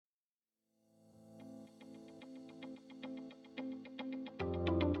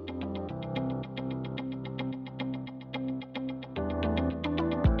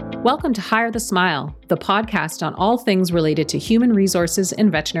Welcome to Hire the Smile, the podcast on all things related to human resources in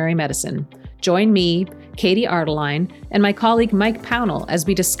veterinary medicine. Join me, Katie Ardeline, and my colleague Mike Pownell as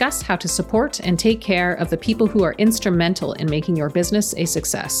we discuss how to support and take care of the people who are instrumental in making your business a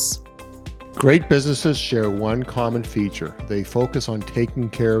success. Great businesses share one common feature. They focus on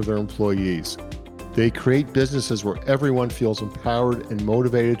taking care of their employees. They create businesses where everyone feels empowered and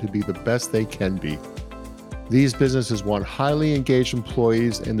motivated to be the best they can be. These businesses want highly engaged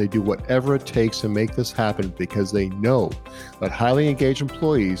employees, and they do whatever it takes to make this happen because they know that highly engaged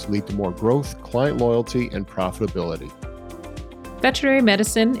employees lead to more growth, client loyalty, and profitability. Veterinary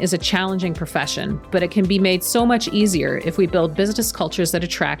medicine is a challenging profession, but it can be made so much easier if we build business cultures that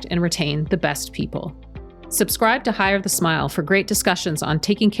attract and retain the best people. Subscribe to Hire the Smile for great discussions on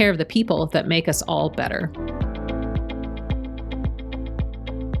taking care of the people that make us all better.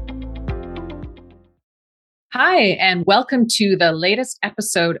 Hi, and welcome to the latest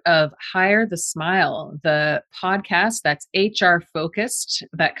episode of Hire the Smile, the podcast that's HR focused,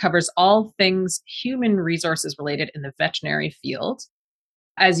 that covers all things human resources related in the veterinary field.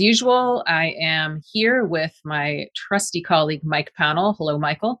 As usual, I am here with my trusty colleague, Mike Pownell. Hello,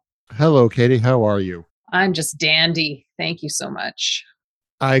 Michael. Hello, Katie. How are you? I'm just dandy. Thank you so much.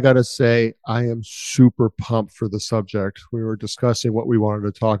 I got to say, I am super pumped for the subject. We were discussing what we wanted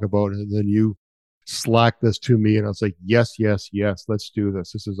to talk about, and then you slacked this to me, and I was like, yes, let's do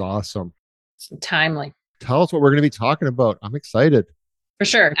this. This is awesome. It's timely. Tell us what we're going to be talking about. I'm excited. For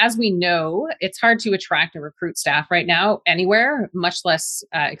sure. As we know, it's hard to attract and recruit staff right now anywhere, much less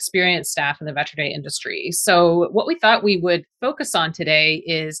experienced staff in the veterinary industry. So what we thought we would focus on today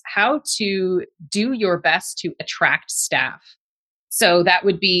is how to do your best to attract staff. So that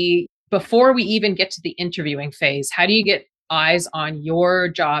would be before we even get to the interviewing phase. How do you get eyes on your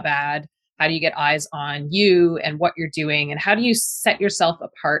job ad? How do you get eyes on you and what you're doing? And how do you set yourself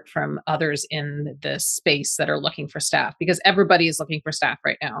apart from others in the space that are looking for staff? Because everybody is looking for staff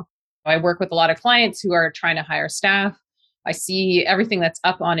right now. I work with a lot of clients who are trying to hire staff. I see everything that's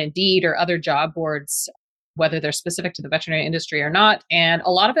up on Indeed or other job boards, whether they're specific to the veterinary industry or not. And a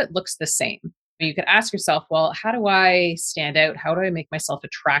lot of it looks the same. You could ask yourself, well, how do I stand out? How do I make myself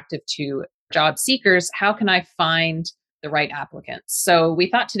attractive to job seekers? How can I find the right applicants? So we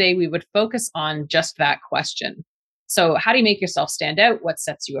thought today we would focus on just that question. So how do you make yourself stand out? What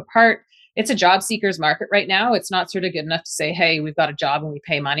sets you apart? It's a job seekers market right now. It's not sort of good enough to say, hey, we've got a job and we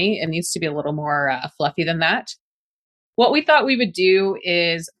pay money. It needs to be a little more fluffy than that. What we thought we would do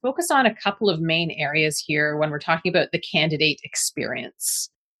is focus on a couple of main areas here when we're talking about the candidate experience.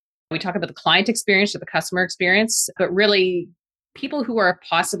 We talk about the client experience or the customer experience, but really people who are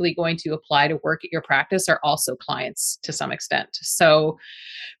possibly going to apply to work at your practice are also clients to some extent. So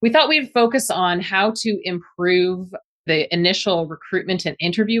we thought we'd focus on how to improve the initial recruitment and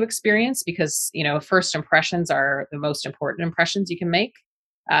interview experience because, first impressions are the most important impressions you can make.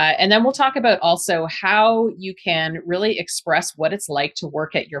 And then we'll talk about also how you can really express what it's like to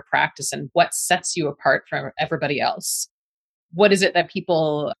work at your practice and what sets you apart from everybody else. What is it that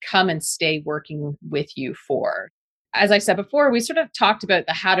people come and stay working with you for? As I said before, we sort of talked about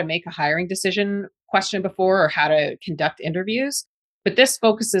the how to make a hiring decision question before or how to conduct interviews. But this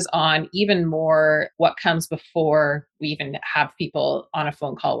focuses on even more what comes before we even have people on a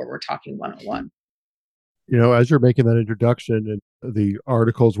phone call where we're talking one-on-one. As you're making that introduction and the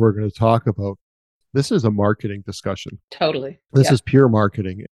articles we're going to talk about, this is a marketing discussion. Totally. This is pure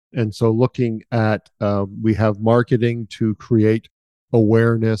marketing. And so looking at, we have marketing to create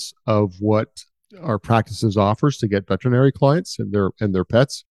awareness of what our practices offers to get veterinary clients and their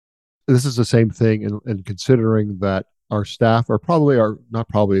pets. This is the same thing in considering that our staff are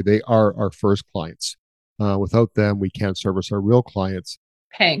they are our first clients. Without them, we can't service our real clients.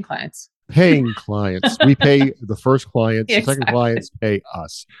 Paying clients. We pay the first clients, Exactly. The second clients pay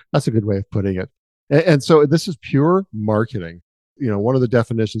us. That's a good way of putting it. And so this is pure marketing. One of the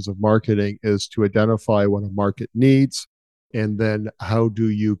definitions of marketing is to identify what a market needs. And then how do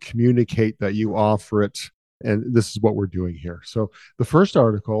you communicate that you offer it? And this is what we're doing here. So the first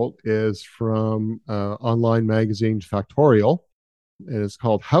article is from online magazine Factorial, and it's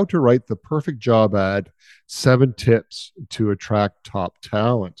called How to Write the Perfect Job Ad, 7 Tips to Attract Top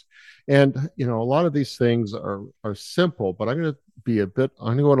Talent. And, a lot of these things are simple, but I'm going to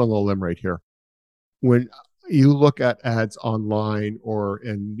go out on the limb right here. When you look at ads online or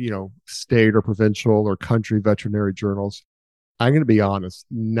in, state or provincial or country veterinary journals, I'm going to be honest,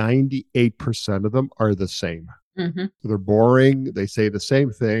 98% of them are the same. Mm-hmm. They're boring. They say the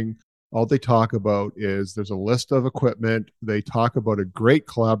same thing. All they talk about is there's a list of equipment. They talk about a great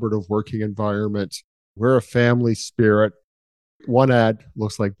collaborative working environment. We're a family spirit. One ad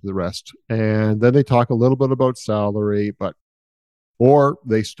looks like the rest. And then they talk a little bit about salary, but or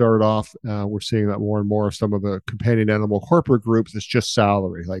they start off, we're seeing that more and more, some of the companion animal corporate groups, it's just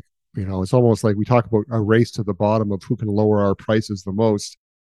salary. Like, it's almost like we talk about a race to the bottom of who can lower our prices the most.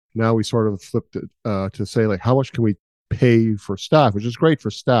 Now we sort of flipped it to say, like, how much can we pay for staff, which is great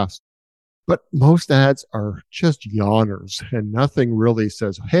for staff. But most ads are just yawners and nothing really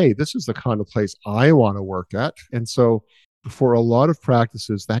says, hey, this is the kind of place I want to work at. And so for a lot of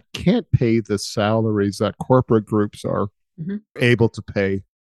practices that can't pay the salaries that corporate groups are able to pay,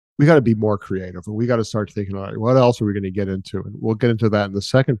 we got to be more creative and we got to start thinking, all right, what else are we going to get into? And we'll get into that in the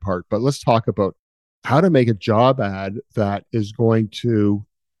second part. But let's talk about how to make a job ad that is going to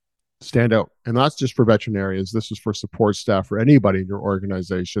stand out. And that's just for veterinarians. This is for support staff, for anybody in your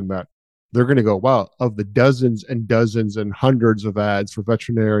organization that they're going to go, wow, of the dozens and dozens and hundreds of ads for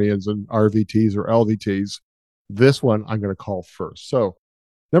veterinarians and RVTs or LVTs, this one I'm going to call first. So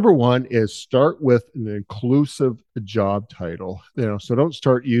number one is start with an inclusive job title. So don't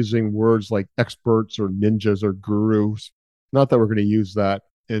start using words like experts or ninjas or gurus. Not that we're going to use that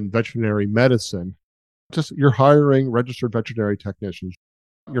in veterinary medicine. Just you're hiring registered veterinary technicians.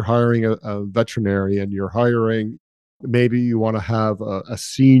 You're hiring a veterinarian. You're hiring, maybe you want to have a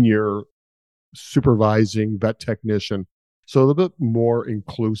senior supervising vet technician. So a little bit more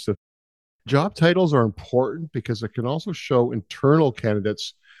inclusive. Job titles are important because it can also show internal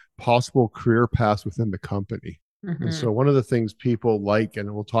candidates possible career paths within the company. And so one of the things people like,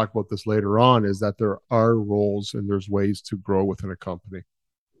 and we'll talk about this later on, is that there are roles and there's ways to grow within a company.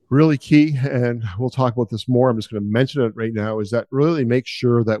 Really key, and we'll talk about this more, I'm just going to mention it right now, is that really make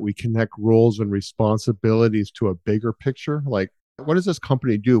sure that we connect roles and responsibilities to a bigger picture. Like, what does this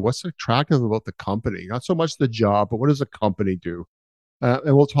company do? What's attractive about the company? Not so much the job, but what does the company do?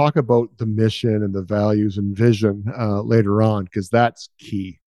 And we'll talk about the mission and the values and vision later on, because that's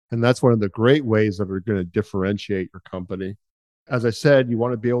key. And that's one of the great ways that are going to differentiate your company. As I said, you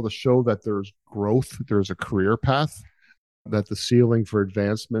want to be able to show that there's growth, there's a career path, that the ceiling for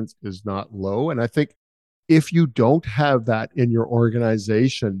advancement is not low. And I think if you don't have that in your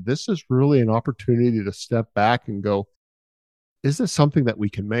organization, this is really an opportunity to step back and go, is this something that we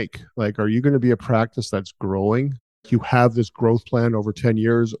can make? Like, are you going to be a practice that's growing? You have this growth plan over 10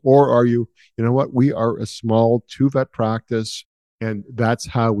 years, or are you know what, we are a small 2-vet practice and that's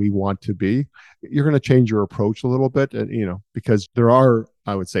how we want to be. You're going to change your approach a little bit, and because there are,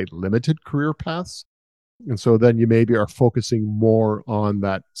 I would say, limited career paths. And so then you maybe are focusing more on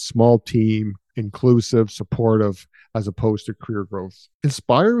that small team, inclusive, supportive, as opposed to career growth.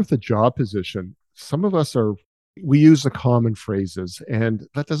 Inspire with a job position. Some of us we use the common phrases and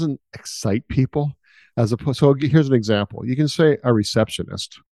that doesn't excite people. So here's an example. You can say a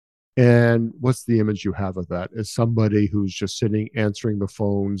receptionist. And what's the image you have of that? Is somebody who's just sitting, answering the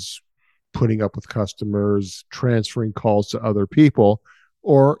phones, putting up with customers, transferring calls to other people.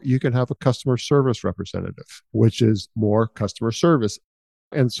 Or you can have a customer service representative, which is more customer service.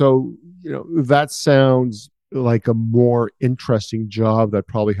 And so, that sounds like a more interesting job that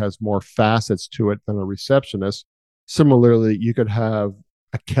probably has more facets to it than a receptionist. Similarly, you could have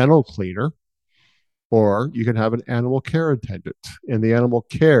a kennel cleaner, or you can have an animal care attendant. And the animal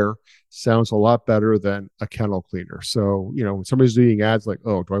care sounds a lot better than a kennel cleaner. So, when somebody's doing ads like,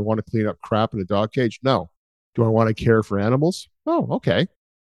 oh, do I want to clean up crap in a dog cage? No. Do I want to care for animals? Oh, okay.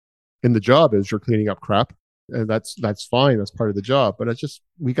 And the job is you're cleaning up crap, and that's fine. That's part of the job. But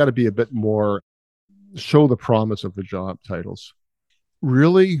we got to be a bit more, show the promise of the job titles.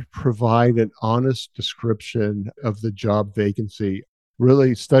 Really provide an honest description of the job vacancy.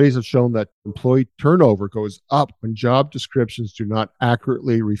 Really, studies have shown that employee turnover goes up when job descriptions do not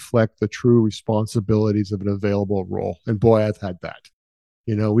accurately reflect the true responsibilities of an available role. And boy, I've had that.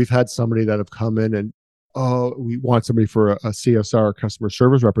 We've had somebody that have come in and, oh, we want somebody for a CSR, customer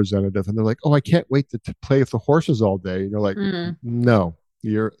service representative. And they're like, oh, I can't wait to play with the horses all day. And you're like, no,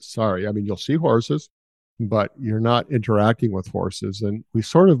 you're sorry. I mean, you'll see horses, but you're not interacting with horses. And we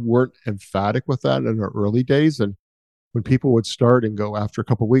sort of weren't emphatic with that in our early days. And when people would start and go after a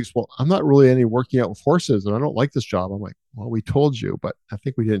couple of weeks, well, I'm not really any working out with horses and I don't like this job. I'm like, well, we told you, but I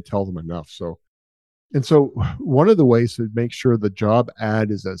think we didn't tell them enough. So one of the ways to make sure the job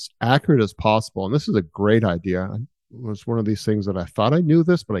ad is as accurate as possible, and this is a great idea, it was one of these things that I thought I knew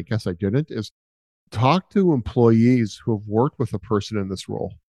this, but I guess I didn't, is talk to employees who have worked with a person in this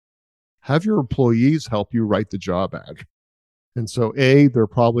role. Have your employees help you write the job ad. And so they're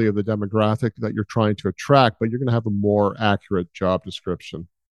probably of the demographic that you're trying to attract, but you're going to have a more accurate job description.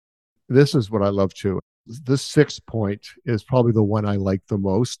 This is what I love too. This 6th point is probably the one I like the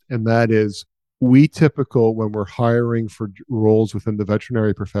most, and that is we typical when we're hiring for roles within the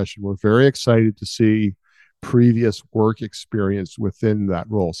veterinary profession, we're very excited to see previous work experience within that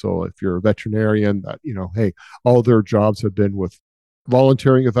role. So if you're a veterinarian that, hey, all their jobs have been with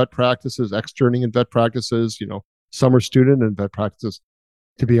volunteering in vet practices, externing in vet practices, summer student in vet practices.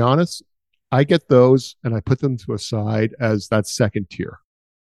 To be honest, I get those and I put them to a side as that second tier.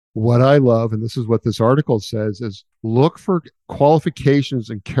 What I love, and this is what this article says, is look for qualifications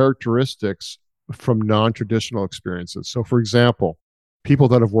and characteristics from non-traditional experiences. So for example, people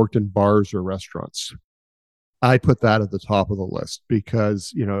that have worked in bars or restaurants, I put that at the top of the list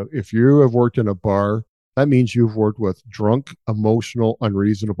because, if you have worked in a bar, that means you've worked with drunk, emotional,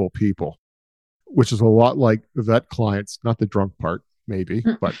 unreasonable people, which is a lot like vet clients, not the drunk part, maybe,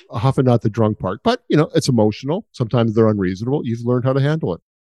 but often not the drunk part. But, it's emotional. Sometimes they're unreasonable. You've learned how to handle it.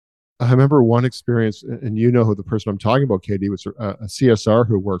 I remember one experience, and who the person I'm talking about, Katie, was a CSR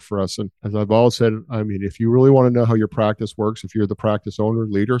who worked for us. And as I've always said, I mean, if you really want to know how your practice works, if you're the practice owner,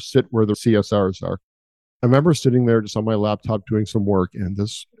 leader, sit where the CSRs are. I remember sitting there just on my laptop doing some work, and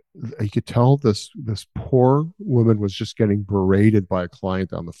you could tell this poor woman was just getting berated by a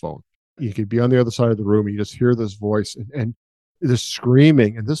client on the phone. You could be on the other side of the room, and you just hear this voice and this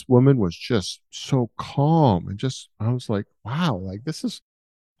screaming, and this woman was just so calm and I was like, wow, like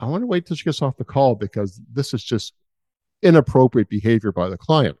I want to wait till she gets off the call because this is just inappropriate behavior by the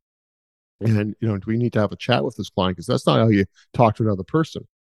client. And, do we need to have a chat with this client? Because that's not how you talk to another person.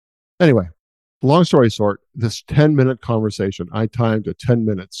 Anyway, long story short, this 10-minute conversation, I timed it 10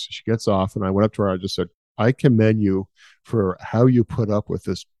 minutes. She gets off and I went up to her. I just said, I commend you for how you put up with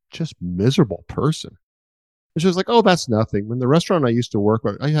this just miserable person. And she was like, oh, that's nothing. When the restaurant I used to work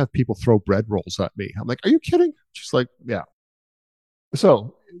at, I have people throw bread rolls at me. I'm like, are you kidding? She's like, yeah.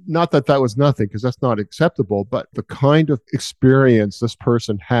 So not that was nothing because that's not acceptable, but the kind of experience this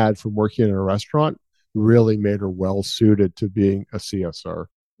person had from working in a restaurant really made her well suited to being a CSR.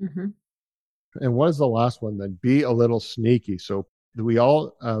 Mm-hmm. And what is the last one then? Be a little sneaky. So we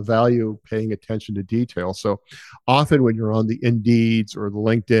all value paying attention to detail. So often when you're on the Indeeds or the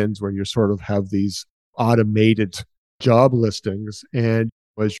LinkedIn's where you sort of have these automated job listings and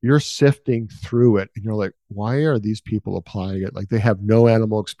as you're sifting through it and you're like, why are these people applying it? Like they have no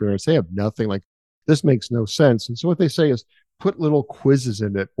animal experience. They have nothing. Like this makes no sense. And so what they say is put little quizzes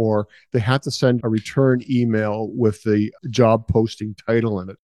in it, or they have to send a return email with the job posting title in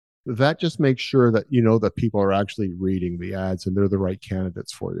it. That just makes sure that that people are actually reading the ads and they're the right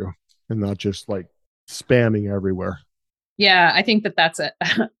candidates for you and not just like spamming everywhere. Yeah, I think that's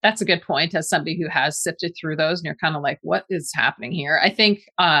a good point as somebody who has sifted through those and you're kind of like, what is happening here? I think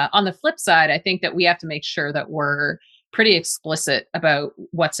on the flip side, I think that we have to make sure that we're pretty explicit about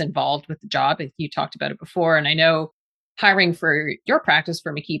what's involved with the job. You talked about it before. And I know hiring for your practice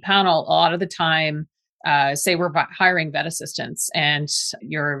for McKee Pownall, a lot of the time, say we're hiring vet assistants and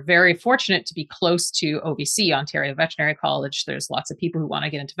you're very fortunate to be close to OVC, Ontario Veterinary College. There's lots of people who want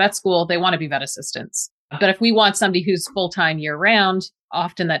to get into vet school. They want to be vet assistants. But if we want somebody who's full-time year-round,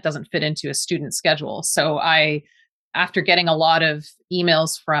 often that doesn't fit into a student schedule. So after getting a lot of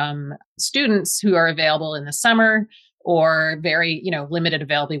emails from students who are available in the summer or very, limited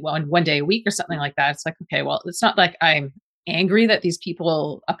availability one day a week or something like that, it's like, okay, well, it's not like I'm angry that these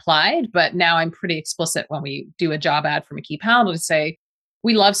people applied, but now I'm pretty explicit when we do a job ad for McKee Pownall to say,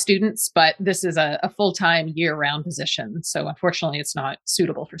 we love students, but this is a full-time year-round position. So unfortunately, it's not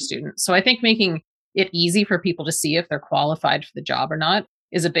suitable for students. So I think making it easy for people to see if they're qualified for the job or not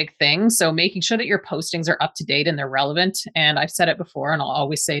is a big thing. So making sure that your postings are up to date and they're relevant. And I've said it before, and I'll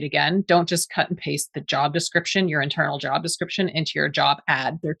always say it again, don't just cut and paste the job description, your internal job description into your job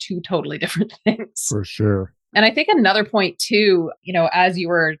ad. They're two totally different things. For sure. And I think another point too, as you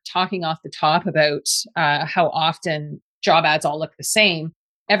were talking off the top about how often job ads all look the same,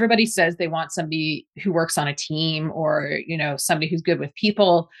 everybody says they want somebody who works on a team or, somebody who's good with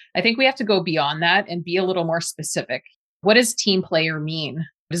people. I think we have to go beyond that and be a little more specific. What does team player mean?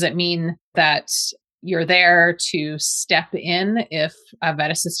 Does it mean that you're there to step in if a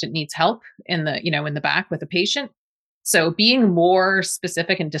vet assistant needs help in the back with a patient? So being more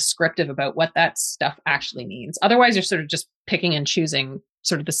specific and descriptive about what that stuff actually means. Otherwise, you're sort of just picking and choosing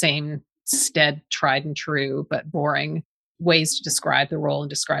sort of the same tried and true, but boring ways to describe the role and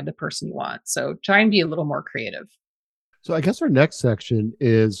describe the person you want. So try and be a little more creative. So I guess our next section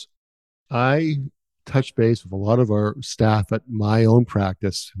is I touch base with a lot of our staff at my own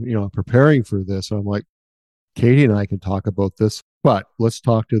practice, preparing for this. I'm like, Katie and I can talk about this, but let's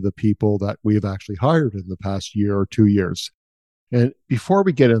talk to the people that we've actually hired in the past year or 2 years. And before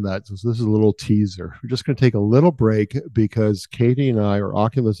we get into that, so this is a little teaser. We're just going to take a little break because Katie and I, or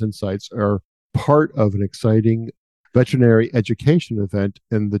Oculus Insights, are part of an exciting veterinary education event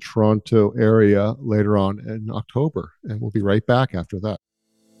in the Toronto area later on in October. And we'll be right back after that.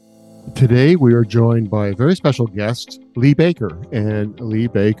 Today, we are joined by a very special guest, Lee Baker. And Lee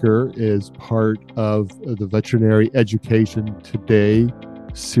Baker is part of the Veterinary Education Today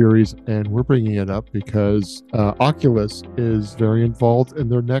series. And we're bringing it up because Oculus is very involved in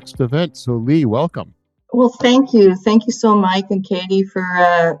their next event. So, Lee, welcome. Well, thank you. Thank you so, Mike and Katie,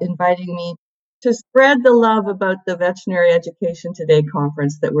 for inviting me to spread the love about the Veterinary Education Today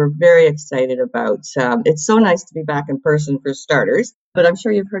conference that we're very excited about. It's so nice to be back in person for starters, but I'm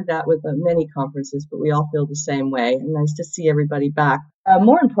sure you've heard that with many conferences, but we all feel the same way. And nice to see everybody back.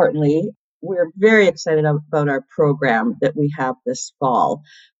 More importantly, we're very excited about our program that we have this fall.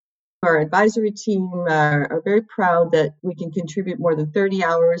 Our advisory team are very proud that we can contribute more than 30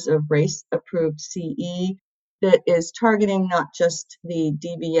 hours of RACE-approved CE that is targeting not just the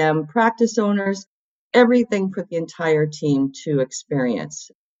DVM practice owners, everything for the entire team to experience.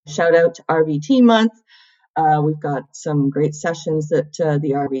 Shout out to RVT Month. We've got some great sessions that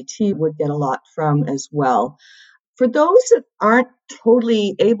the RVT would get a lot from as well. For those that aren't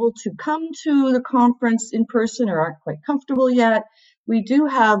totally able to come to the conference in person or aren't quite comfortable yet, we do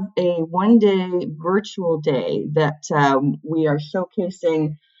have a one-day virtual day that we are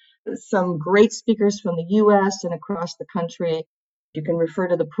showcasing some great speakers from the U.S. and across the country. You can refer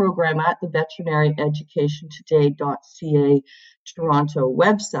to the program at the veterinaryeducationtoday.ca Toronto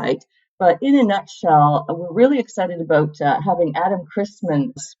website. But in a nutshell, we're really excited about having Adam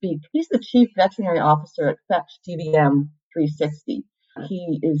Christman speak. He's the Chief Veterinary Officer at Fetch DVM 360.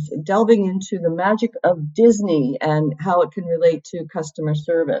 He is delving into the magic of Disney and how it can relate to customer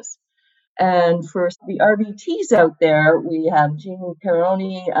service. And for the RVTs out there, we have Jeannie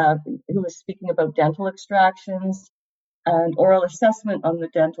Peroni, who is speaking about dental extractions and oral assessment on the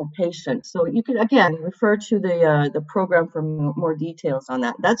dental patient. So you can, again, refer to the program for more details on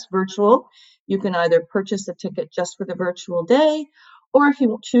that. That's virtual. You can either purchase a ticket just for the virtual day, or if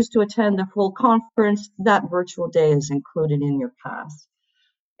you choose to attend the full conference, that virtual day is included in your pass.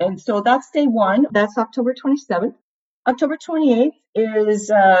 And so that's day one. That's October 27th. October 28th is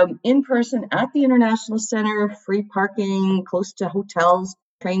in person at the International Centre, free parking, close to hotels,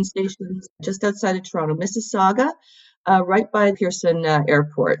 train stations, just outside of Toronto, Mississauga, right by Pearson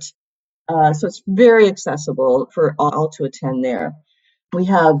Airport. So it's very accessible for all to attend there. We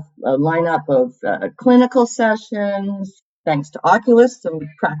have a lineup of clinical sessions, thanks to Oculus, some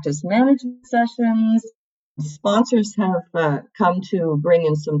practice management sessions. Sponsors have come to bring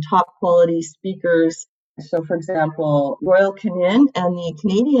in some top quality speakers. So, for example, Royal Canin and the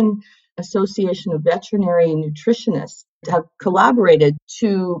Canadian Association of Veterinary Nutritionists have collaborated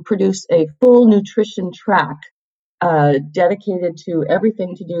to produce a full nutrition track dedicated to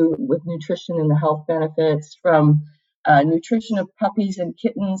everything to do with nutrition and the health benefits, from nutrition of puppies and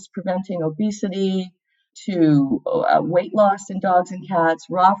kittens, preventing obesity, to weight loss in dogs and cats,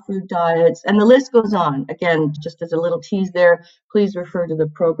 raw food diets, and the list goes on. Again, just as a little tease there, please refer to the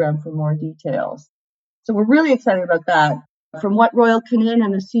program for more details. So we're really excited about that. From what Royal Canin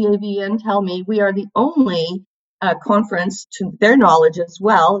and the CAVN tell me, we are the only conference, to their knowledge as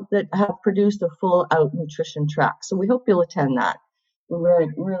well, that have produced a full-out nutrition track. So we hope you'll attend that.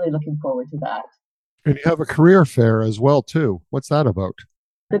 We're really looking forward to that. And you have a career fair as well, too. What's that about?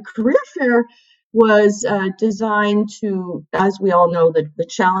 The career fair was designed to, as we all know, the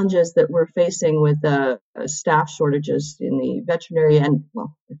challenges that we're facing with staff shortages in the veterinary and,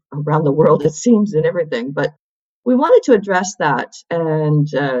 well, around the world, it seems, and everything. But we wanted to address that and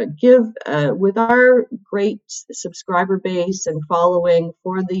give, with our great subscriber base and following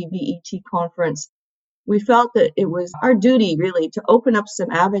for the VET conference, we felt that it was our duty really to open up some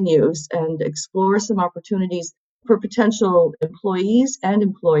avenues and explore some opportunities for potential employees and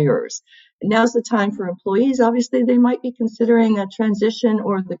employers. And now's the time for employees. Obviously, they might be considering a transition,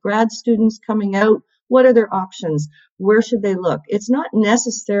 or the grad students coming out. What are their options? Where should they look? It's not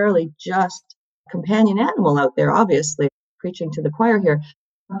necessarily just companion animal out there, obviously, preaching to the choir here,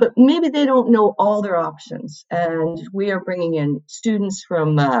 but maybe they don't know all their options. And we are bringing in students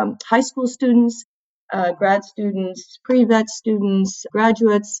from high school students, grad students, pre-vet students,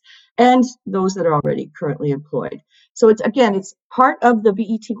 graduates, and those that are already currently employed. So it's part of the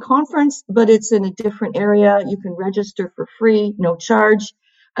VET conference, but it's in a different area. You can register for free, no charge.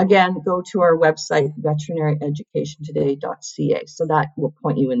 Again, go to our website, veterinaryeducationtoday.ca. So that will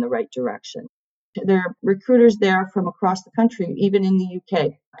point you in the right direction. There are recruiters there from across the country, even in the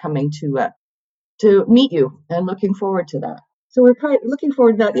UK, coming to meet you, and looking forward to that. So we're kind of looking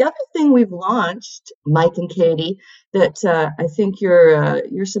forward to that. The other thing we've launched, Mike and Katie, that I think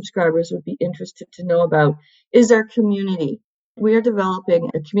your subscribers would be interested to know about is our community. We are developing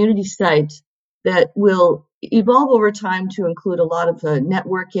a community site that will evolve over time to include a lot of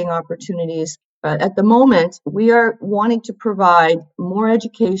networking opportunities. At the moment, we are wanting to provide more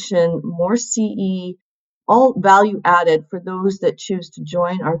education, more CE, all value added for those that choose to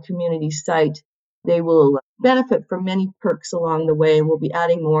join our community site. They will benefit from many perks along the way, and we'll be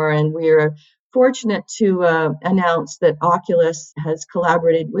adding more. And we are fortunate to announce that Oculus has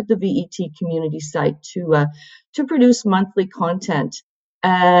collaborated with the VET community site to produce monthly content.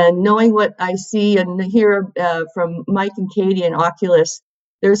 And knowing what I see and hear from Mike and Katie and Oculus,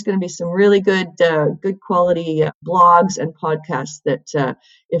 there's going to be some really good quality blogs and podcasts that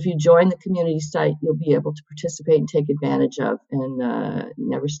if you join the community site, you'll be able to participate and take advantage of, and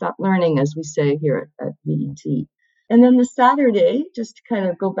never stop learning, as we say here at VET. And then the Saturday, just to kind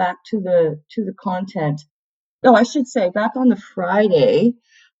of go back to the content. Oh, I should say, back on the Friday,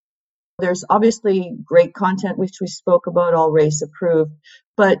 there's obviously great content, which we spoke about, all race approved,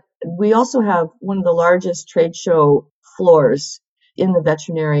 but we also have one of the largest trade show floors in the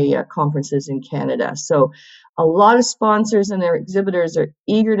veterinary conferences in Canada. So a lot of sponsors and their exhibitors are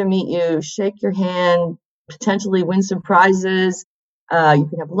eager to meet you, shake your hand, potentially win some prizes. You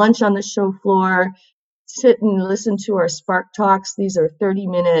can have lunch on the show floor, sit and listen to our Spark Talks. These are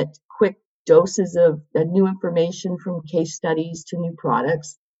 30-minute quick doses of new information, from case studies to new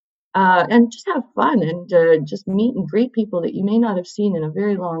products. And just have fun and just meet and greet people that you may not have seen in a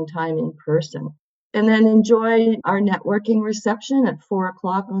very long time in person. And then enjoy our networking reception at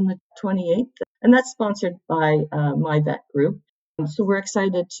 4:00 on the 28th. And that's sponsored by My Vet Group. So we're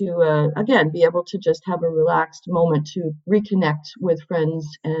excited to, again, be able to just have a relaxed moment to reconnect with friends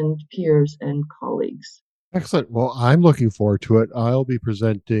and peers and colleagues. Excellent. Well, I'm looking forward to it. I'll be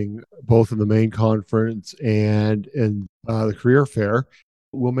presenting both in the main conference and in the career fair.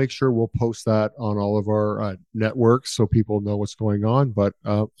 We'll make sure we'll post that on all of our networks so people know what's going on. But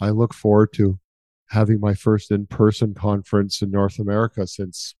I look forward to having my first in-person conference in North America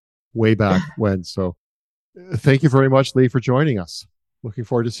since way back when. So thank you very much, Lee, for joining us. Looking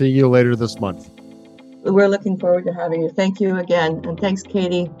forward to seeing you later this month. We're looking forward to having you. Thank you again. And thanks,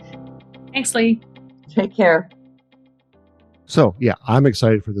 Katie. Thanks, Lee. Take care. So, yeah, I'm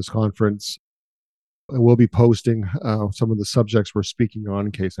excited for this conference. We'll be posting some of the subjects we're speaking on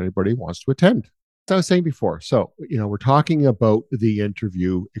in case anybody wants to attend. As I was saying before, so, we're talking about the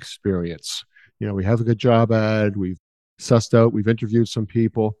interview experience. We have a good job ad. We've sussed out, we've interviewed some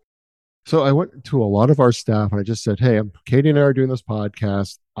people. So I went to a lot of our staff and I just said, hey, Katie and I are doing this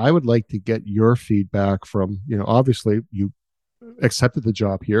podcast. I would like to get your feedback from, obviously you accepted the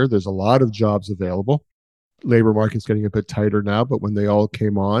job here. There's a lot of jobs available. Labor market's getting a bit tighter now, but when they all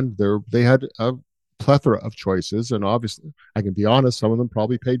came on, they had a plethora of choices. And obviously, I can be honest, some of them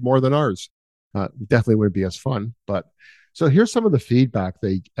probably paid more than ours. Definitely wouldn't be as fun. But so here's some of the feedback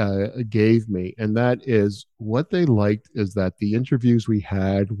they gave me. And that is what they liked is that the interviews we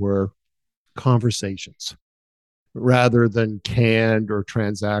had were conversations rather than canned or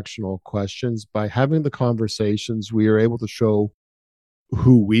transactional questions. By having the conversations, we were able to show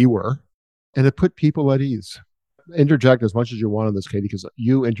who we were, and it put people at ease. Interject as much as you want on this, Katie, because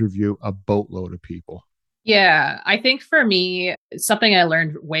you interview a boatload of people. Yeah, I think for me, something I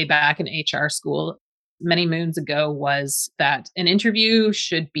learned way back in HR school many moons ago was that an interview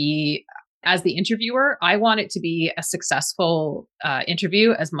should be, as the interviewer, I want it to be a successful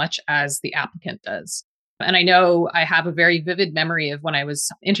interview as much as the applicant does. And I know I have a very vivid memory of when I was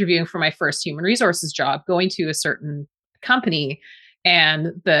interviewing for my first human resources job, going to a certain company,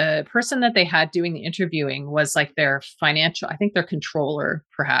 and the person that they had doing the interviewing was like their financial, I think their controller,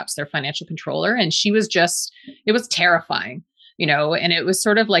 perhaps their financial controller. And she was just, it was terrifying, and it was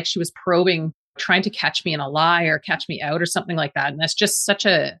sort of like she was probing, trying to catch me in a lie or catch me out or something like that. And that's just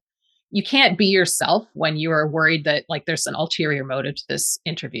you can't be yourself when you are worried that like there's an ulterior motive to this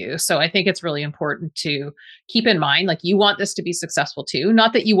interview. So I think it's really important to keep in mind, like you want this to be successful too.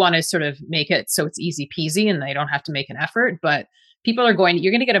 Not that you want to sort of make it so it's easy peasy and they don't have to make an effort, but you're going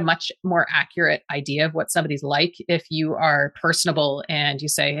to get a much more accurate idea of what somebody's like if you are personable and you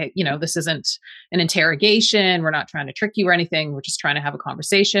say, hey, this isn't an interrogation. We're not trying to trick you or anything. We're just trying to have a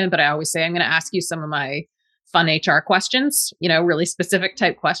conversation. But I always say, I'm going to ask you some of my fun HR questions, really specific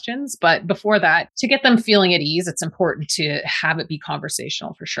type questions. But before that, to get them feeling at ease, it's important to have it be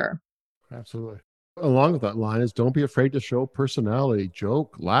conversational for sure. Absolutely. Along with that line is don't be afraid to show personality,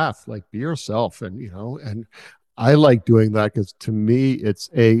 joke, laugh, like be yourself. And, and I like doing that because to me,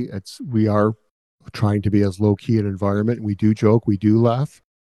 we are trying to be as low key an environment. We do joke, we do laugh,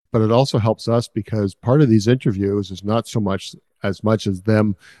 but it also helps us because part of these interviews is not so much as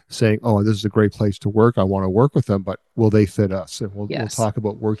them saying, "Oh, this is a great place to work. I want to work with them," but will they fit us? And we'll Yes. talk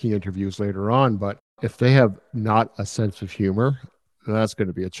about working interviews later on. But if they have not a sense of humor, that's going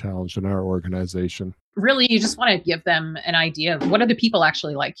to be a challenge in our organization. Really, you just want to give them an idea of what are the people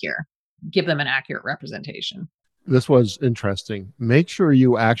actually like here. Give them an accurate representation. This was interesting. Make sure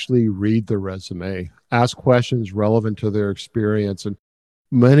you actually read the resume, ask questions relevant to their experience. And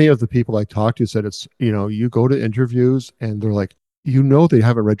many of the people I talked to said you go to interviews and they're like, they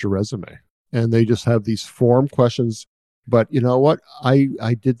haven't read your resume and they just have these form questions. But you know what?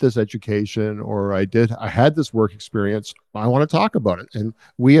 I did this education or I had this work experience. I want to talk about it. And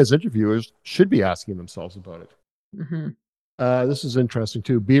we as interviewers should be asking themselves about it. Mm-hmm. This is interesting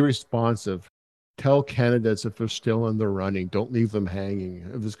too. Be responsive. Tell candidates if they're still in the running. Don't leave them hanging.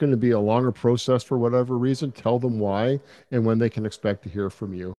 If it's going to be a longer process for whatever reason, tell them why and when they can expect to hear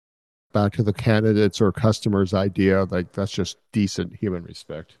from you. Back to the candidates or customers idea, like that's just decent human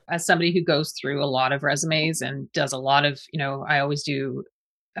respect. As somebody who goes through a lot of resumes and does a lot of, I always do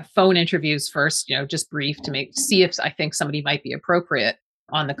phone interviews first, just brief to see if I think somebody might be appropriate.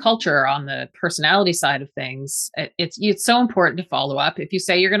 On the culture, on the personality side of things, it's so important to follow up. If you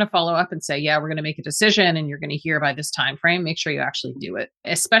say you're going to follow up and say, yeah, we're going to make a decision and you're going to hear by this time frame, make sure you actually do it.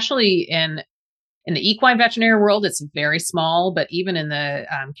 Especially in the equine veterinary world, it's very small, but even in the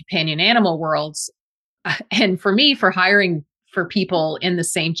companion animal worlds, and for me, for hiring for people in the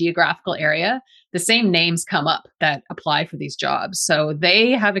same geographical area, the same names come up that apply for these jobs. So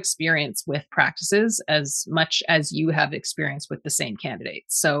they have experience with practices as much as you have experience with the same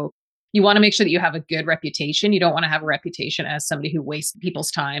candidates. So you want to make sure that you have a good reputation. You don't want to have a reputation as somebody who wastes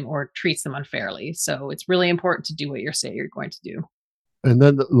people's time or treats them unfairly. So it's really important to do what you say you're going to do. And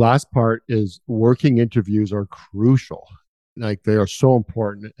then the last part is working interviews are crucial. Like they are so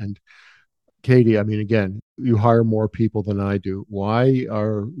important. And Katie, I mean, again, you hire more people than I do. Why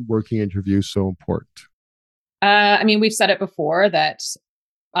are working interviews so important? We've said it before that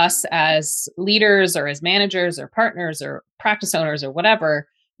us as leaders or as managers or partners or practice owners or whatever,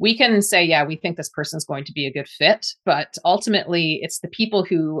 we can say, yeah, we think this person's going to be a good fit. But ultimately, it's the people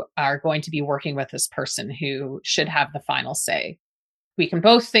who are going to be working with this person who should have the final say. We can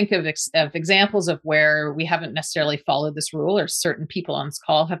both think of examples of where we haven't necessarily followed this rule or certain people on this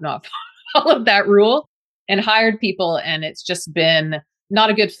call have not followed that rule and hired people and it's just been not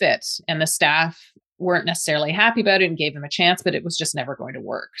a good fit and the staff weren't necessarily happy about it and gave them a chance, but it was just never going to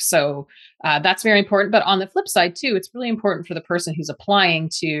work. So that's very important. But on the flip side too, it's really important for the person who's applying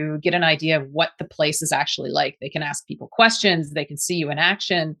to get an idea of what the place is actually like. They can ask people questions. They can see you in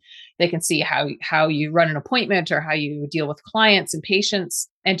action. They can see how you run an appointment or how you deal with clients and patients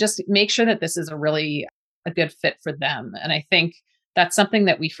and just make sure that this is a good fit for them. And I think that's something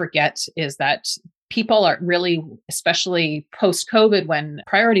that we forget is that people are really, especially post-COVID when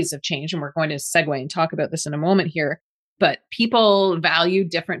priorities have changed, and we're going to segue and talk about this in a moment here, but people value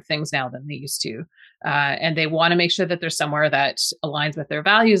different things now than they used to. And they want to make sure that there's somewhere that aligns with their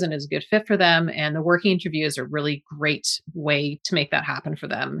values and is a good fit for them. And the working interview is a really great way to make that happen for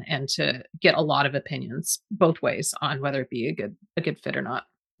them and to get a lot of opinions both ways on whether it be a good fit or not.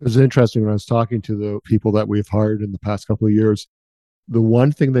 It was interesting when I was talking to the people that we've hired in the past couple of years. The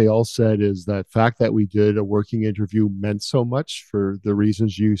one thing they all said is that fact that we did a working interview meant so much for the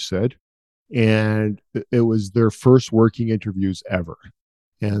reasons you said. And it was their first working interviews ever.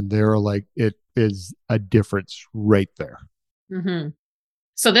 And they're like, it is a difference right there. Mm-hmm.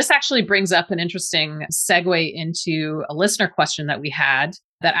 So this actually brings up an interesting segue into a listener question that we had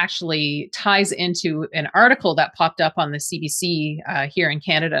that actually ties into an article that popped up on the CBC here in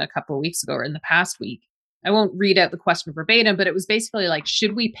Canada a couple of weeks ago or in the past week. I won't read out the question verbatim, but it was basically like,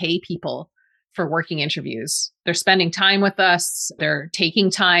 should we pay people for working interviews? They're spending time with us. They're taking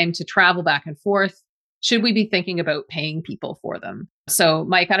time to travel back and forth. Should we be thinking about paying people for them? So,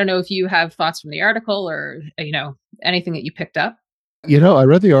 Mike, I don't know if you have thoughts from the article or, anything that you picked up. I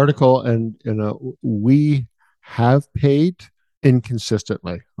read the article and, we have paid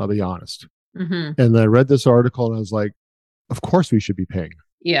inconsistently, I'll be honest. Mm-hmm. And I read this article and I was like, of course we should be paying.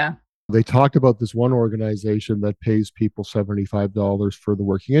 Yeah. They talked about this one organization that pays people $75 for the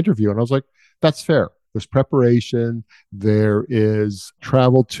working interview. And I was like, that's fair. There's preparation. There is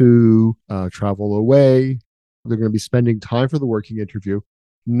travel to, travel away. They're going to be spending time for the working interview.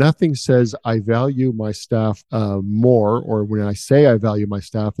 Nothing says I value my staff more, or when I say I value my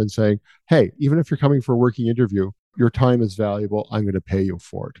staff and saying, hey, even if you're coming for a working interview, your time is valuable. I'm going to pay you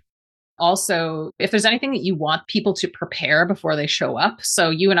for it. also if there's anything that you want people to prepare before they show up. So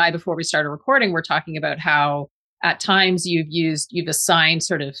you and I, before we started recording, we're talking about how at times you've assigned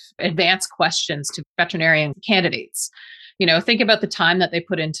sort of advanced questions to veterinarian candidates. Think about the time that they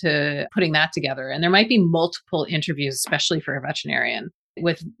put into putting that together. And there might be multiple interviews, especially for a veterinarian,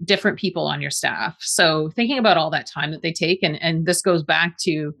 with different people on your staff. So thinking about all that time that they take, and this goes back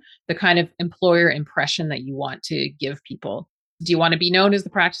to the kind of employer impression that you want to give people. Do you want to be known as the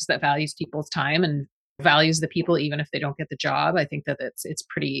practice that values people's time and values the people even if they don't get the job? I think that it's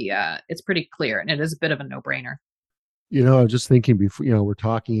pretty clear, and it is a bit of a no-brainer. I was just thinking before, we're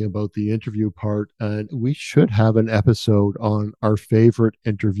talking about the interview part, and we should have an episode on our favorite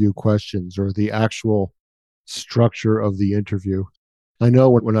interview questions or the actual structure of the interview. I know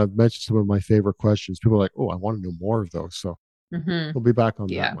when I've mentioned some of my favorite questions, people are like, oh, I want to know more of those. So we'll be back on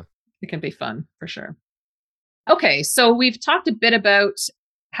that one. It can be fun for sure. Okay, so we've talked a bit about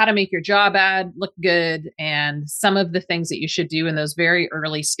how to make your job ad look good and some of the things that you should do in those very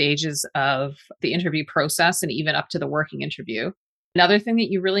early stages of the interview process and even up to the working interview. Another thing that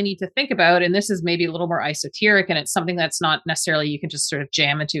you really need to think about, and this is maybe a little more esoteric and it's something that's not necessarily you can just sort of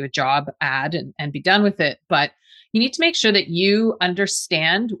jam into a job ad and be done with it, but you need to make sure that you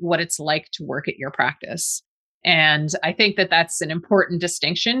understand what it's like to work at your practice. And I think that that's an important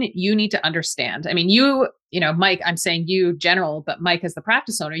distinction. You need to understand. I mean, Mike, I'm saying you general, but Mike, as the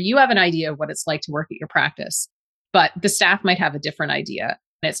practice owner, you have an idea of what it's like to work at your practice, but the staff might have a different idea.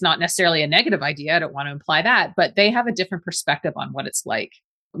 And it's not necessarily a negative idea. I don't want to imply that, but they have a different perspective on what it's like.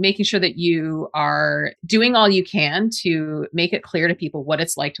 Making sure that you are doing all you can to make it clear to people what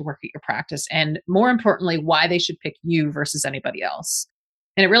it's like to work at your practice. And more importantly, why they should pick you versus anybody else.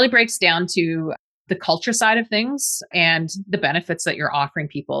 And it really breaks down to the culture side of things and the benefits that you're offering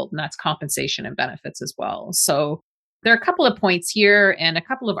people. And that's compensation and benefits as well. So there are a couple of points here and a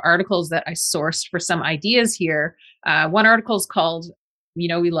couple of articles that I sourced for some ideas here. One article is called, we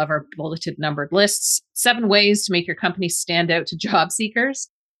love our bulleted numbered lists, 7 ways to make your company stand out to job seekers.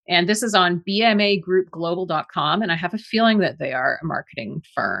 And this is on bmagroupglobal.com. And I have a feeling that they are a marketing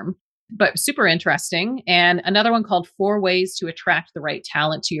firm, but super interesting. And another one called 4 ways to attract the right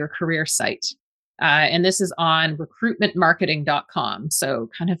talent to your career site. And this is on recruitmentmarketing.com. So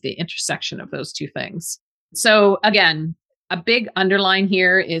kind of the intersection of those two things. So again, a big underline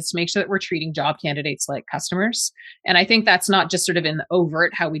here is to make sure that we're treating job candidates like customers. And I think that's not just sort of in the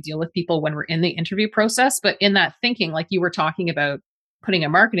overt how we deal with people when we're in the interview process, but in that thinking, like you were talking about putting a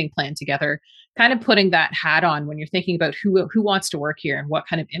marketing plan together, kind of putting that hat on when you're thinking about who wants to work here and what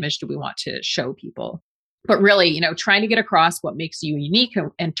kind of image do we want to show people. But really, trying to get across what makes you unique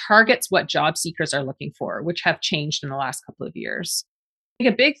and targets what job seekers are looking for, which have changed in the last couple of years. I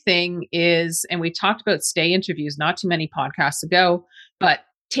think a big thing is, and we talked about stay interviews not too many podcasts ago, but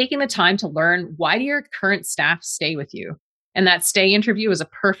taking the time to learn, why do your current staff stay with you? And that stay interview is a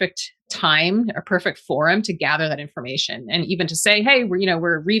perfect time, a perfect forum to gather that information. And even to say, hey,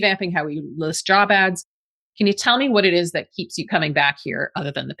 we're revamping how we list job ads. Can you tell me what it is that keeps you coming back here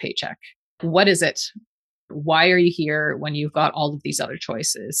other than the paycheck? What is it? Why are you here when you've got all of these other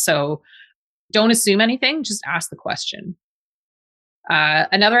choices? So don't assume anything, just ask the question.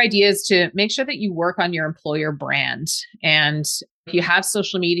 Another idea is to make sure that you work on your employer brand. And if you have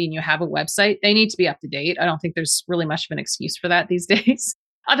social media and you have a website, they need to be up to date. I don't think there's really much of an excuse for that these days,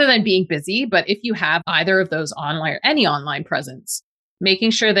 other than being busy. But if you have either of those online or any online presence,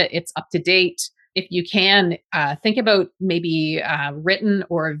 making sure that it's up to date. If you can, think about maybe written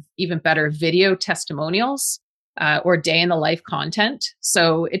or even better video testimonials or day in the life content.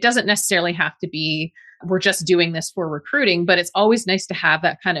 So it doesn't necessarily have to be, we're just doing this for recruiting, but it's always nice to have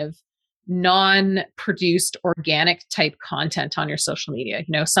that kind of non-produced organic type content on your social media.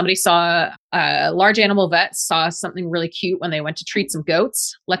 Somebody saw a large animal vet, saw something really cute when they went to treat some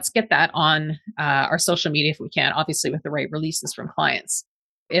goats. Let's get that on our social media if we can, obviously with the right releases from clients.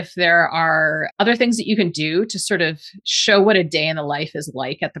 If there are other things that you can do to sort of show what a day in the life is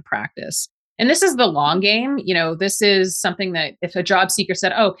like at the practice. And this is the long game. This is something that if a job seeker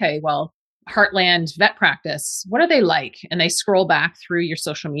said, oh, okay, well, Heartland vet practice, what are they like? And they scroll back through your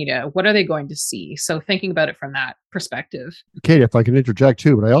social media. What are they going to see? So thinking about it from that perspective. Kate, if I can interject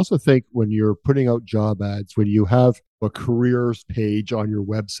too, but I also think when you're putting out job ads, when you have a careers page on your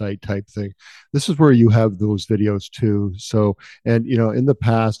website type thing, this is where you have those videos too. So, and in the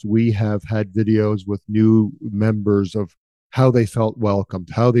past, we have had videos with new members of how they felt welcomed,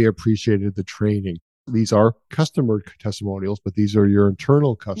 how they appreciated the training. These are customer testimonials, but these are your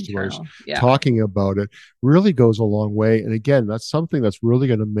internal customers talking about it. Really goes a long way. And again, that's something that's really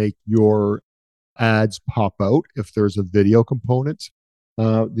going to make your ads pop out if there's a video component.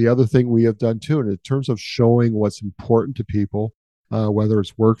 The other thing we have done too, in terms of showing what's important to people, whether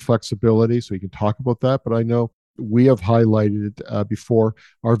it's work flexibility, so you can talk about that. But I know we have highlighted before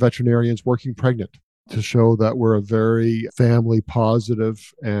our veterinarians working pregnant to show that we're a very family positive,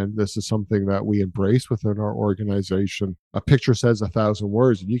 and this is something that we embrace within our organization. A picture says 1,000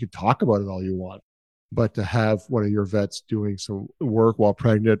 words, and you can talk about it all you want. But to have one of your vets doing some work while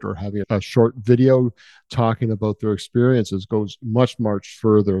pregnant or having a short video talking about their experiences goes much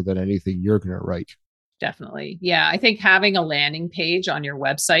further than anything you're going to write. Definitely. Yeah. I think having a landing page on your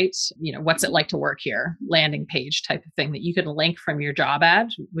website, what's it like to work here? Landing page type of thing that you could link from your job ad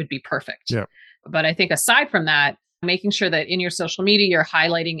would be perfect. Yeah. But I think aside from that, making sure that in your social media, you're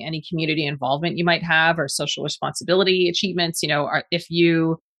highlighting any community involvement you might have or social responsibility achievements. If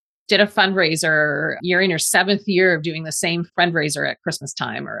you did a fundraiser, you're in your 7th year of doing the same fundraiser at Christmas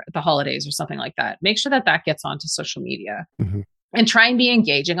time or at the holidays or something like that, make sure that that gets onto social media. Mm-hmm. And try and be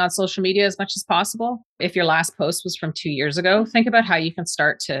engaging on social media as much as possible. If your last post was from 2 years ago, think about how you can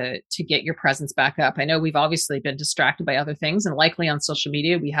start to get your presence back up. I know we've obviously been distracted by other things, and likely on social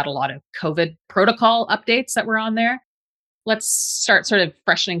media, we had a lot of COVID protocol updates that were on there. Let's start sort of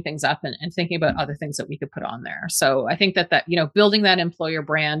freshening things up and thinking about other things that we could put on there. So I think that building that employer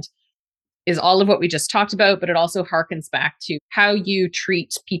brand is all of what we just talked about, but it also harkens back to how you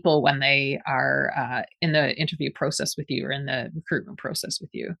treat people when they are in the interview process with you or in the recruitment process with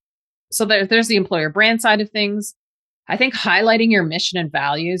you. So there's the employer brand side of things. I think highlighting your mission and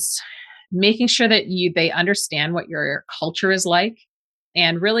values, making sure that they understand what your culture is like.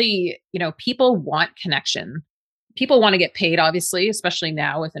 And really, people want connection. People want to get paid, obviously, especially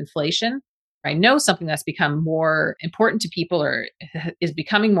now with inflation. I know something that's become more important to people or is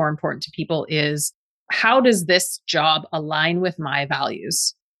becoming more important to people is, how does this job align with my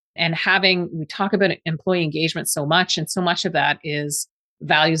values? And we talk about employee engagement so much, and so much of that is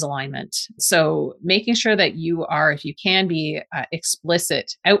values alignment. So making sure that you are, if you can be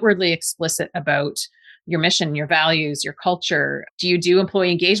outwardly explicit about your mission, your values, your culture. Do you do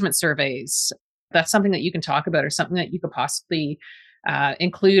employee engagement surveys? That's something that you can talk about, or something that you could possibly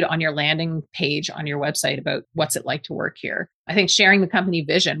include on your landing page on your website about what's it like to work here. I think sharing the company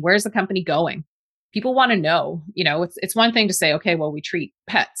vision. Where's the company going? People want to know. It's one thing to say, okay, well, we treat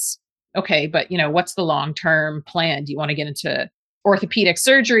pets. Okay, but what's the long-term plan? Do you want to get into orthopedic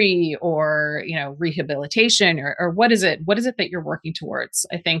surgery or rehabilitation, or what is it? What is it that you're working towards?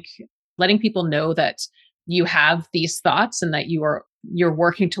 I think letting people know that you have these thoughts and that you're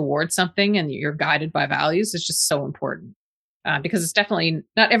working towards something and you're guided by values is just so important. Because it's definitely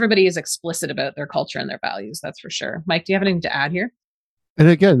not everybody is explicit about their culture and their values. That's for sure. Mike, do you have anything to add here? And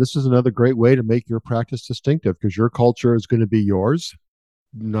again, this is another great way to make your practice distinctive, because your culture is going to be yours.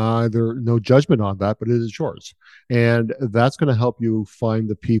 No judgment on that, but it is yours. And that's going to help you find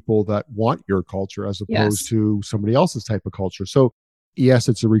the people that want your culture as opposed to somebody else's type of culture. So yes,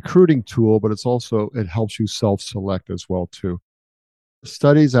 it's a recruiting tool, but it helps you self-select as well too.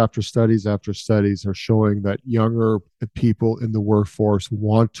 Studies after studies after studies are showing that younger people in the workforce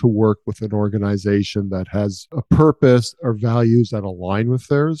want to work with an organization that has a purpose or values that align with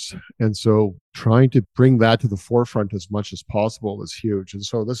theirs. And so trying to bring that to the forefront as much as possible is huge. And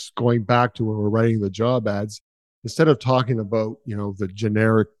so this is going back to when we're writing the job ads. Instead of talking about, the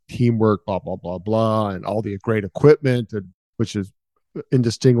generic teamwork, blah, blah, blah, blah, and all the great equipment, which is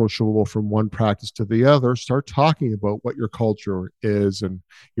indistinguishable from one practice to the other, start talking about what your culture is and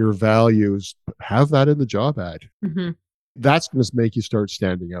your values. Have that in the job ad. Mm-hmm. That's going to make you start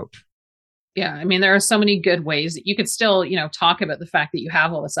standing out. Yeah. I mean, there are so many good ways that you could still, talk about the fact that you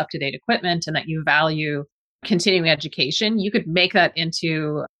have all this up-to-date equipment and that you value continuing education. You could make that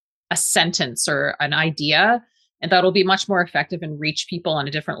into a sentence or an idea, and that'll be much more effective and reach people on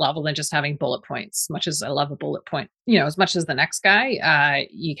a different level than just having bullet points. Much as I love a bullet point, as much as the next guy,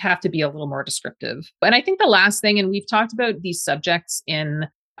 you have to be a little more descriptive. And I think the last thing, and we've talked about these subjects in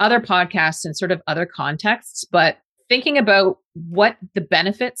other podcasts and sort of other contexts, but thinking about what the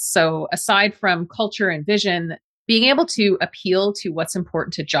benefits, so aside from culture and vision, being able to appeal to what's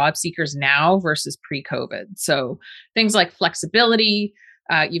important to job seekers now versus pre-COVID. So things like flexibility,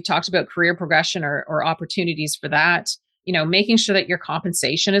 you've talked about career progression or opportunities for that, making sure that your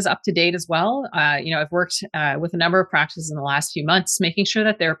compensation is up to date as well. I've worked with a number of practices in the last few months, making sure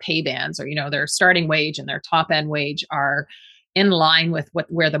that their pay bands or, their starting wage and their top end wage are in line with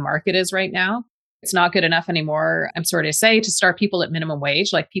where the market is right now. It's not good enough anymore, I'm sorry to say, to start people at minimum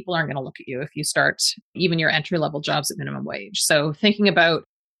wage. Like, people aren't going to look at you if you start even your entry level jobs at minimum wage. So thinking about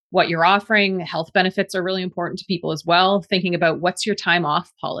what you're offering, health benefits are really important to people as well. Thinking about what's your time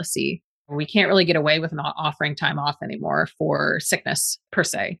off policy. We can't really get away with not offering time off anymore for sickness per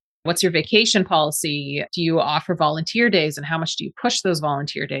se. What's your vacation policy? Do you offer volunteer days, and how much do you push those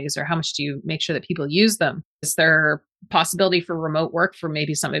volunteer days, or how much do you make sure that people use them? Is there possibility for remote work for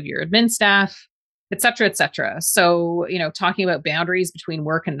maybe some of your admin staff, et cetera, et cetera? So, talking about boundaries between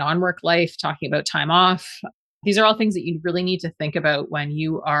work and non-work life, talking about time off, these are all things that you really need to think about when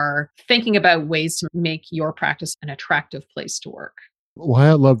you are thinking about ways to make your practice an attractive place to work. Why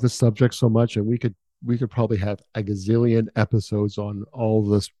I love this subject so much, and we could probably have a gazillion episodes on all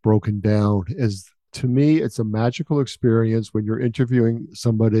this broken down, is to me, it's a magical experience when you're interviewing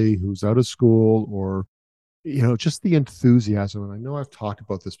somebody who's out of school, or, just the enthusiasm. And I know I've talked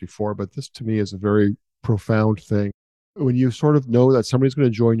about this before, but this to me is a very profound thing. When you sort of know that somebody's going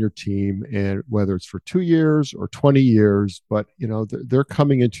to join your team, and whether it's for 2 years or 20 years, but they're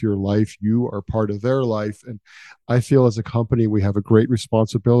coming into your life, you are part of their life. And I feel as a company, we have a great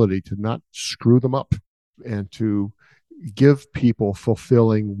responsibility to not screw them up and to give people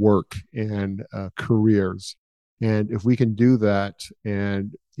fulfilling work and careers. And if we can do that,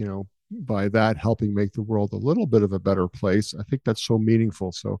 and, by that helping make the world a little bit of a better place, I think that's so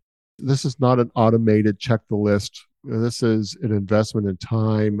meaningful. So this is not an automated check the list. This is an investment in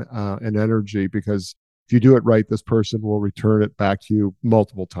time and energy, because if you do it right, this person will return it back to you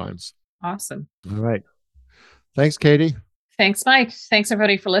multiple times. Awesome. All right. Thanks, Katie. Thanks, Mike. Thanks,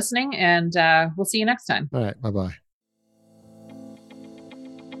 everybody, for listening, and we'll see you next time. All right. Bye-bye.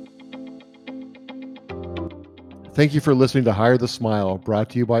 Thank you for listening to Hire the Smile, brought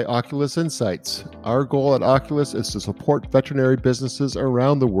to you by Oculus Insights. Our goal at Oculus is to support veterinary businesses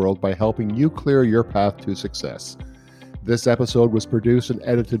around the world by helping you clear your path to success. This episode was produced and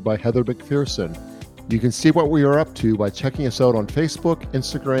edited by Heather McPherson. You can see what we are up to by checking us out on Facebook,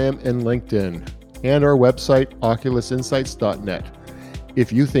 Instagram, and LinkedIn, and our website, oculusinsights.net.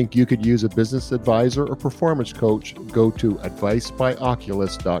 If you think you could use a business advisor or performance coach, go to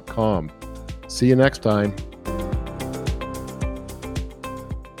advicebyoculus.com. See you next time.